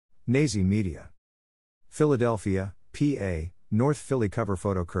Nazi Media. Philadelphia, PA, North Philly cover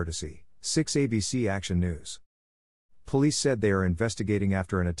photo courtesy, 6 ABC Action News. Police said they are investigating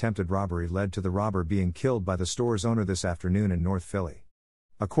after an attempted robbery led to the robber being killed by the store's owner this afternoon in North Philly.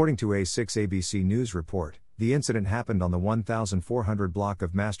 According to a 6 ABC News report, the incident happened on the 1400 block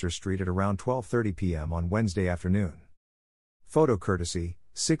of Master Street at around 12:30 p.m. on Wednesday afternoon. Photo courtesy,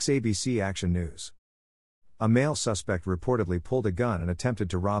 6 ABC Action News. A male suspect reportedly pulled a gun and attempted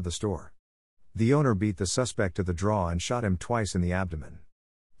to rob the store. The owner beat the suspect to the draw and shot him twice in the abdomen.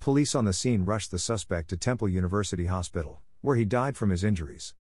 Police on the scene rushed the suspect to Temple University Hospital, where he died from his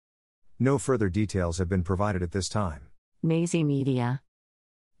injuries. No further details have been provided at this time. Nazi Media.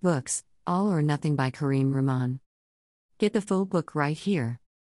 Books, All or Nothing by Kareem Rahman. Get the full book right here.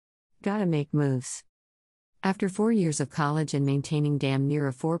 Gotta make moves. After 4 years of college and maintaining damn near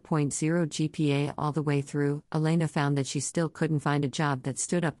a 4.0 GPA all the way through, Elena found that she still couldn't find a job that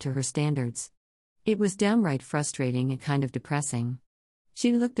stood up to her standards. It was downright frustrating and kind of depressing.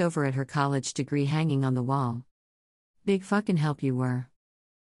 She looked over at her college degree hanging on the wall. Big fucking help you were.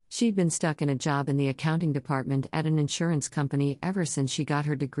 She'd been stuck in a job in the accounting department at an insurance company ever since she got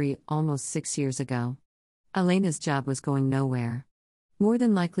her degree almost 6 years ago. Elena's job was going nowhere. More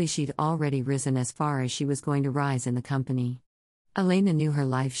than likely she'd already risen as far as she was going to rise in the company. Elena knew her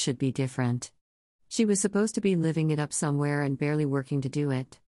life should be different. She was supposed to be living it up somewhere and barely working to do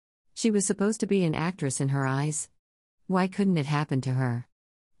it. She was supposed to be an actress in her eyes. Why couldn't it happen to her?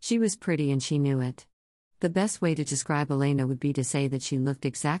 She was pretty and she knew it. The best way to describe Elena would be to say that she looked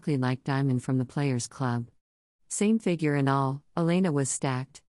exactly like Diamond from the Players Club. Same figure and all, Elena was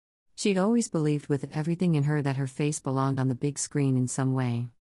stacked. She'd always believed with everything in her that her face belonged on the big screen in some way.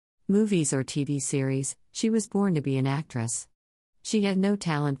 Movies or TV series, she was born to be an actress. She had no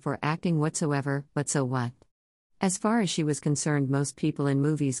talent for acting whatsoever, but so what? As far as she was concerned, most people in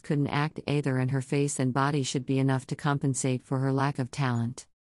movies couldn't act either, and her face and body should be enough to compensate for her lack of talent.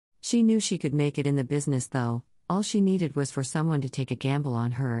 She knew she could make it in the business though, all she needed was for someone to take a gamble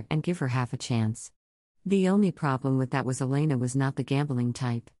on her and give her half a chance. The only problem with that was Elena was not the gambling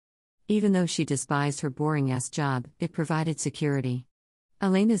type. Even though she despised her boring-ass job, it provided security.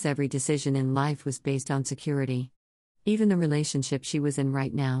 Elena's every decision in life was based on security. Even the relationship she was in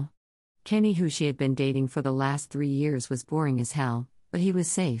right now. Kenny, who she had been dating for the last 3 years, was boring as hell, but he was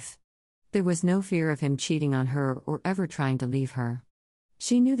safe. There was no fear of him cheating on her or ever trying to leave her.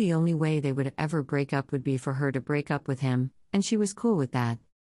 She knew the only way they would ever break up would be for her to break up with him, and she was cool with that.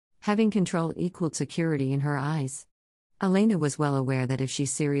 Having control equaled security in her eyes. Elena was well aware that if she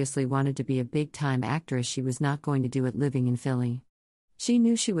seriously wanted to be a big-time actress, she was not going to do it living in Philly. She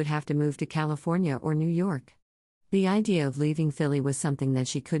knew she would have to move to California or New York. The idea of leaving Philly was something that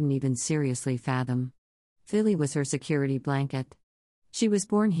she couldn't even seriously fathom. Philly was her security blanket. She was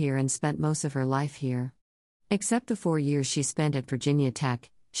born here and spent most of her life here. Except the 4 years she spent at Virginia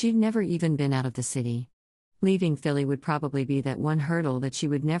Tech, she'd never even been out of the city. Leaving Philly would probably be that one hurdle that she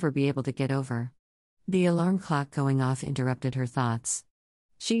would never be able to get over. The alarm clock going off interrupted her thoughts.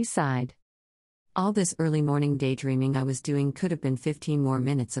 She sighed. All this early morning daydreaming I was doing could have been 15 more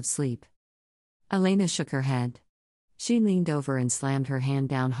minutes of sleep. Elena shook her head. She leaned over and slammed her hand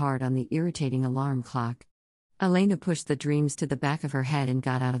down hard on the irritating alarm clock. Elena pushed the dreams to the back of her head and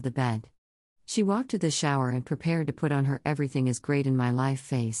got out of the bed. She walked to the shower and prepared to put on her "everything is great in my life"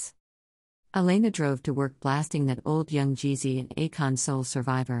 face. Elena drove to work blasting that old Young Jeezy and Akon Soul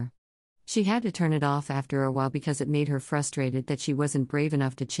Survivor. She had to turn it off after a while because it made her frustrated that she wasn't brave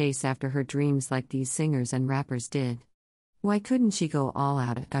enough to chase after her dreams like these singers and rappers did. Why couldn't she go all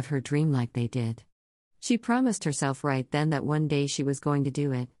out of her dream like they did? She promised herself right then that one day she was going to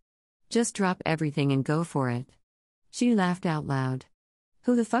do it. Just drop everything and go for it. She laughed out loud.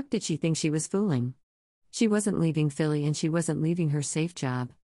 Who the fuck did she think she was fooling? She wasn't leaving Philly and she wasn't leaving her safe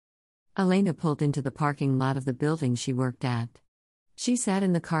job. Elena pulled into the parking lot of the building she worked at. She sat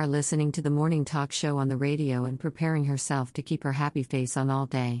in the car listening to the morning talk show on the radio and preparing herself to keep her happy face on all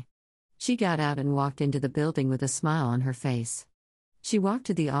day. She got out and walked into the building with a smile on her face. She walked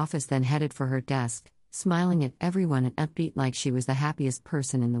to the office, then headed for her desk, smiling at everyone and upbeat like she was the happiest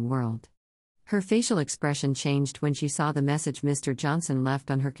person in the world. Her facial expression changed when she saw the message Mr. Johnson left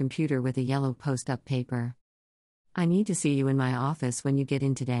on her computer with a yellow post-up paper. I need to see you in my office when you get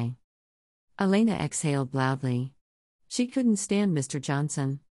in today. Elena exhaled loudly. She couldn't stand Mr.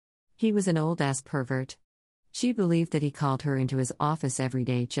 Johnson. He was an old-ass pervert. She believed that he called her into his office every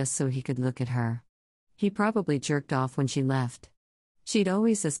day just so he could look at her. He probably jerked off when she left. She'd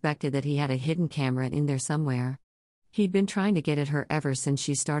always suspected that he had a hidden camera in there somewhere. He'd been trying to get at her ever since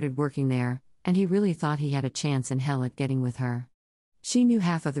she started working there, and he really thought he had a chance in hell at getting with her. She knew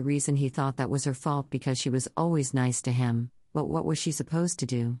half of the reason he thought that was her fault because she was always nice to him, but what was she supposed to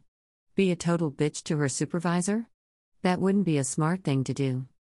do? Be a total bitch to her supervisor? That wouldn't be a smart thing to do.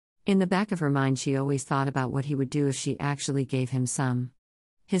 In the back of her mind, she always thought about what he would do if she actually gave him some.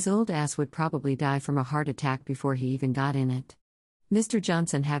 His old ass would probably die from a heart attack before he even got in it. Mr.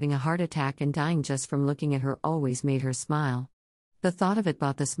 Johnson having a heart attack and dying just from looking at her always made her smile. The thought of it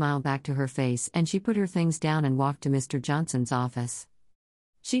brought the smile back to her face, and she put her things down and walked to Mr. Johnson's office.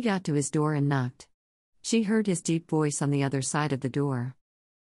 She got to his door and knocked. She heard his deep voice on the other side of the door.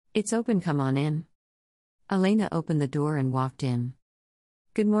 "It's open, come on in." Elena opened the door and walked in.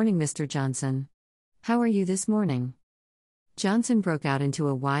 "Good morning, Mr. Johnson. How are you this morning?" Johnson broke out into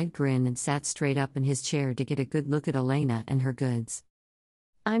a wide grin and sat straight up in his chair to get a good look at Elena and her goods.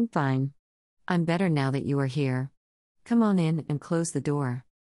 "I'm fine. I'm better now that you are here. Come on in and close the door."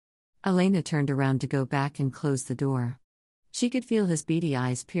 Elena turned around to go back and close the door. She could feel his beady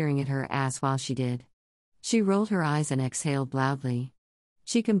eyes peering at her ass while she did. She rolled her eyes and exhaled loudly.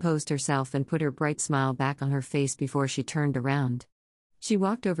 She composed herself and put her bright smile back on her face before she turned around. She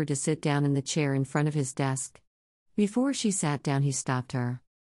walked over to sit down in the chair in front of his desk. Before she sat down, he stopped her.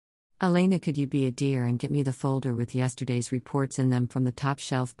 "Elena, could you be a dear and get me the folder with yesterday's reports in them from the top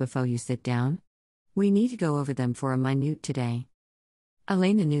shelf before you sit down? We need to go over them for a minute today."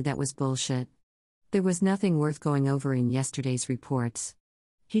 Elena knew that was bullshit. There was nothing worth going over in yesterday's reports.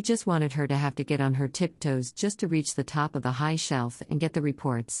 He just wanted her to have to get on her tiptoes just to reach the top of the high shelf and get the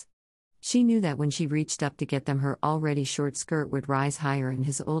reports. She knew that when she reached up to get them, her already short skirt would rise higher and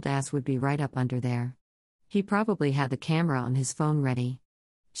his old ass would be right up under there. He probably had the camera on his phone ready.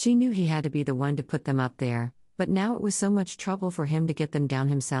 She knew he had to be the one to put them up there, but now it was so much trouble for him to get them down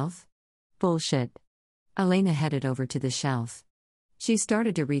himself. Bullshit. Elena headed over to the shelf. She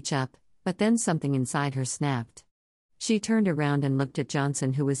started to reach up, but then something inside her snapped. She turned around and looked at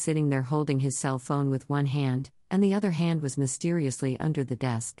Johnson, who was sitting there holding his cell phone with one hand, and the other hand was mysteriously under the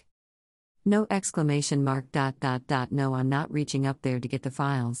desk. "No exclamation mark. No, I'm not reaching up there to get the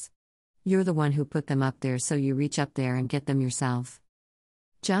files. You're the one who put them up there, so you reach up there and get them yourself."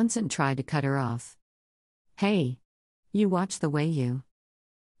 Johnson tried to cut her off. "Hey! You watch the way you..."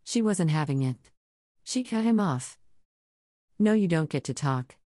 She wasn't having it. She cut him off. "No, you don't get to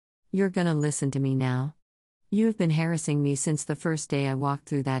talk. You're gonna listen to me now. You have been harassing me since the first day I walked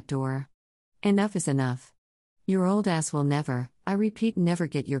through that door. Enough is enough. Your old ass will never, I repeat, never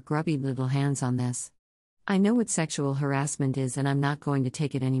get your grubby little hands on this. I know what sexual harassment is and I'm not going to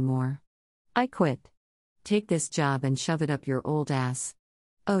take it anymore. I quit. Take this job and shove it up your old ass.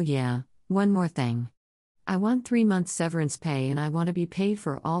 Oh yeah, one more thing. I want 3 months severance pay, and I want to be paid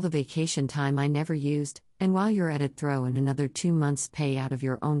for all the vacation time I never used, and while you're at it, throw in another 2 months pay out of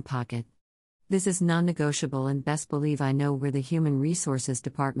your own pocket. This is non-negotiable, and best believe I know where the Human Resources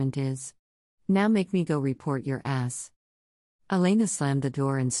Department is. Now make me go report your ass." Elena slammed the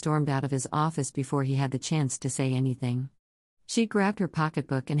door and stormed out of his office before he had the chance to say anything. She grabbed her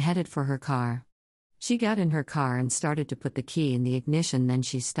pocketbook and headed for her car. She got in her car and started to put the key in the ignition, then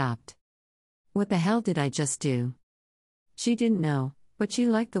she stopped. What the hell did I just do? She didn't know, but she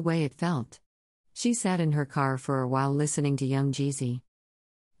liked the way it felt. She sat in her car for a while listening to Young Jeezy.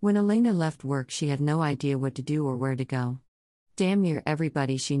 When Elena left work, she had no idea what to do or where to go. Damn near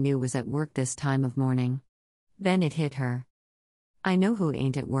everybody she knew was at work this time of morning. Then it hit her. I know who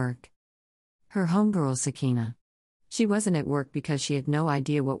ain't at work. Her homegirl Sakina. She wasn't at work because she had no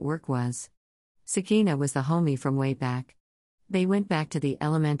idea what work was. Sakina was the homie from way back. They went back to the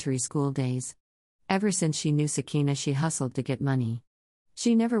elementary school days. Ever since she knew Sakina, she hustled to get money.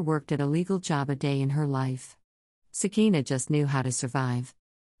 She never worked at a legal job a day in her life. Sakina just knew how to survive.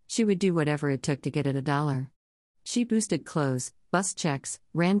 She would do whatever it took to get at $1. She boosted clothes, bust checks,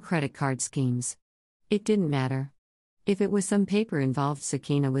 ran credit card schemes. It didn't matter. If it was some paper involved,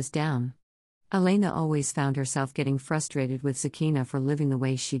 Sakina was down. Elena always found herself getting frustrated with Sakina for living the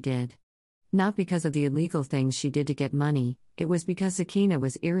way she did. Not because of the illegal things she did to get money, it was because Sakina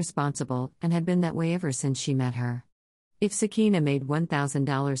was irresponsible and had been that way ever since she met her. If Sakina made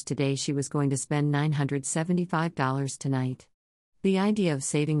 $1,000 today, she was going to spend $975 tonight. The idea of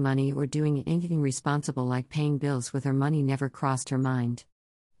saving money or doing anything responsible like paying bills with her money never crossed her mind.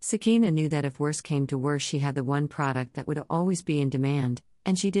 Sakina knew that if worse came to worse, she had the one product that would always be in demand,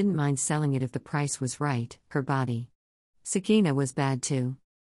 and she didn't mind selling it if the price was right: her body. Sakina was bad too.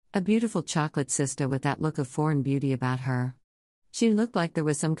 A beautiful chocolate sister with that look of foreign beauty about her. She looked like there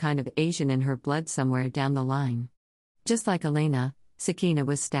was some kind of Asian in her blood somewhere down the line. Just like Elena, Sakina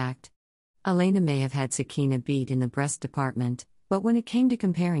was stacked. Elena may have had Sakina beat in the breast department, but when it came to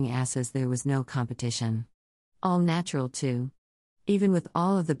comparing asses, there was no competition. All natural too. Even with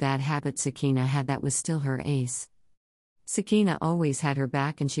all of the bad habits Sakina had, that was still her ace. Sakina always had her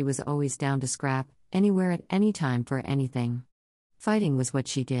back and she was always down to scrap, anywhere at any time for anything. Fighting was what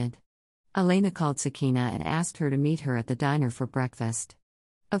she did. Elena called Sakina and asked her to meet her at the diner for breakfast.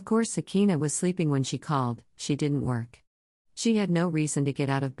 Of course, Sakina was sleeping when she called, she didn't work. She had no reason to get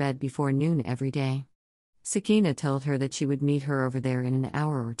out of bed before noon every day. Sakina told her that she would meet her over there in an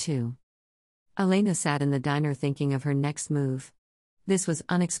hour or two. Elena sat in the diner thinking of her next move. This was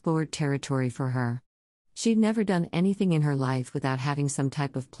unexplored territory for her. She'd never done anything in her life without having some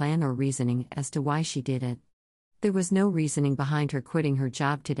type of plan or reasoning as to why she did it. There was no reasoning behind her quitting her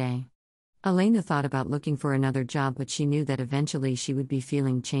job today. Elena thought about looking for another job, but she knew that eventually she would be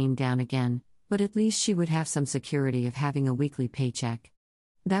feeling chained down again, but at least she would have some security of having a weekly paycheck.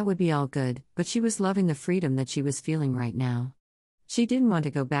 That would be all good, but she was loving the freedom that she was feeling right now. She didn't want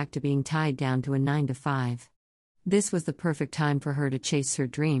to go back to being tied down to a 9-to-5. This was the perfect time for her to chase her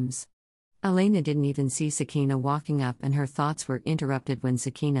dreams. Elena didn't even see Sakina walking up, and her thoughts were interrupted when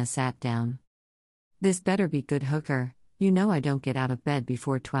Sakina sat down. This better be good, hooker. You know I don't get out of bed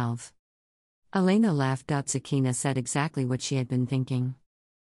before 12. Elena laughed. Sakina said exactly what she had been thinking.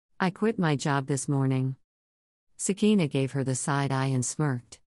 I quit my job this morning. Sakina gave her the side eye and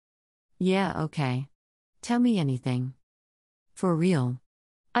smirked. Yeah, okay. Tell me anything. For real.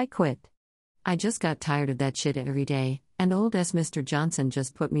 I quit. I just got tired of that shit every day, and old Mr. Johnson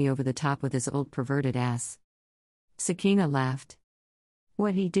just put me over the top with his old perverted ass. Sakina laughed.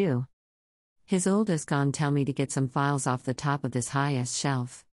 What'd he do? His old ass gone tell me to get some files off the top of this high-ass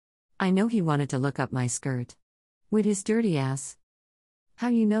shelf. I know he wanted to look up my skirt. With his dirty ass. How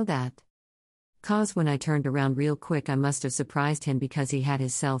you know that? 'Cause when I turned around real quick I must have surprised him, because he had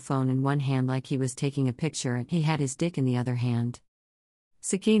his cell phone in one hand like he was taking a picture and he had his dick in the other hand.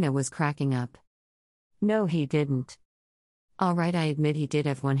 Sakina was cracking up. No, he didn't. Alright, I admit he did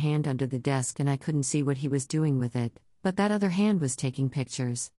have one hand under the desk and I couldn't see what he was doing with it, but that other hand was taking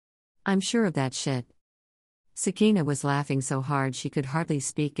pictures. I'm sure of that shit. Sakina was laughing so hard she could hardly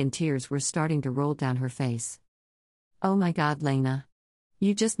speak and tears were starting to roll down her face. Oh my god, Lena.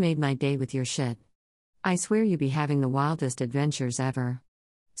 You just made my day with your shit. I swear you be having the wildest adventures ever.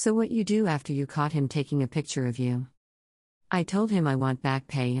 So what you do after you caught him taking a picture of you? I told him I want back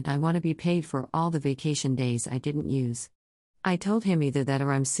pay and I want to be paid for all the vacation days I didn't use. I told him either that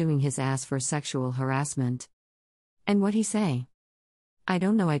or I'm suing his ass for sexual harassment. And what'd he say? I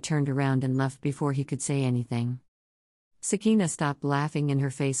don't know. I turned around and left before he could say anything. Sakina stopped laughing and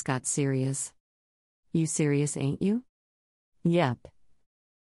her face got serious. You serious, ain't you? Yep.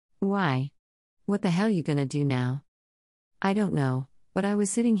 Why? What the hell you gonna do now? I don't know, but I was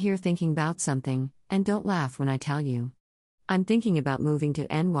sitting here thinking about something, and don't laugh when I tell you. I'm thinking about moving to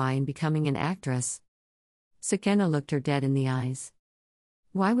NY and becoming an actress. Sakina looked her dead in the eyes.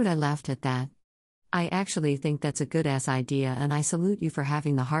 Why would I laugh at that? I actually think that's a good-ass idea and I salute you for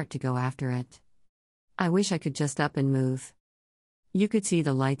having the heart to go after it. I wish I could just up and move. You could see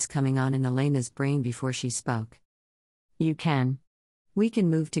the lights coming on in Elena's brain before she spoke. You can. We can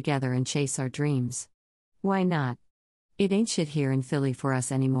move together and chase our dreams. Why not? It ain't shit here in Philly for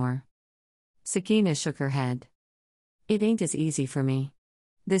us anymore. Sakina shook her head. It ain't as easy for me.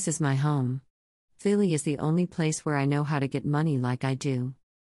 This is my home. Philly is the only place where I know how to get money like I do.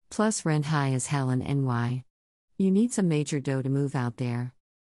 Plus rent high as hell in NY. You need some major dough to move out there.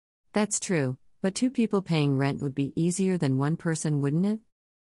 That's true, but 2 people paying rent would be easier than 1 person, wouldn't it?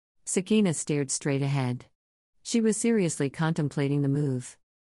 Sakina stared straight ahead. She was seriously contemplating the move.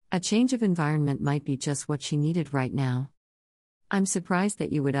 A change of environment might be just what she needed right now. I'm surprised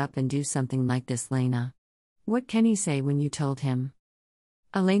that you would up and do something like this, Lena. What can he say when you told him?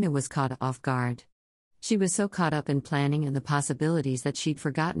 Elena was caught off guard. She was so caught up in planning and the possibilities that she'd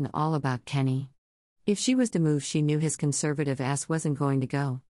forgotten all about Kenny. If she was to move, she knew his conservative ass wasn't going to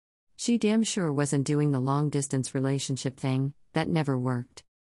go. She damn sure wasn't doing the long-distance relationship thing, that never worked.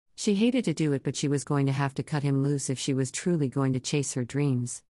 She hated to do it, but she was going to have to cut him loose if she was truly going to chase her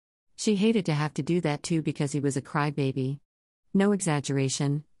dreams. She hated to have to do that too because he was a crybaby. No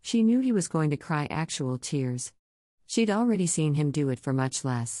exaggeration, she knew he was going to cry actual tears. She'd already seen him do it for much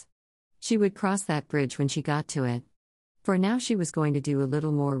less. She would cross that bridge when she got to it. For now she was going to do a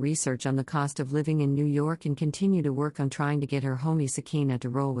little more research on the cost of living in New York and continue to work on trying to get her homie Sakina to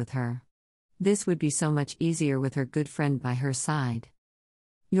roll with her. This would be so much easier with her good friend by her side.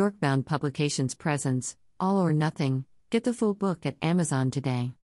 Yorkbound Publications presents All or Nothing. Get the full book at Amazon today.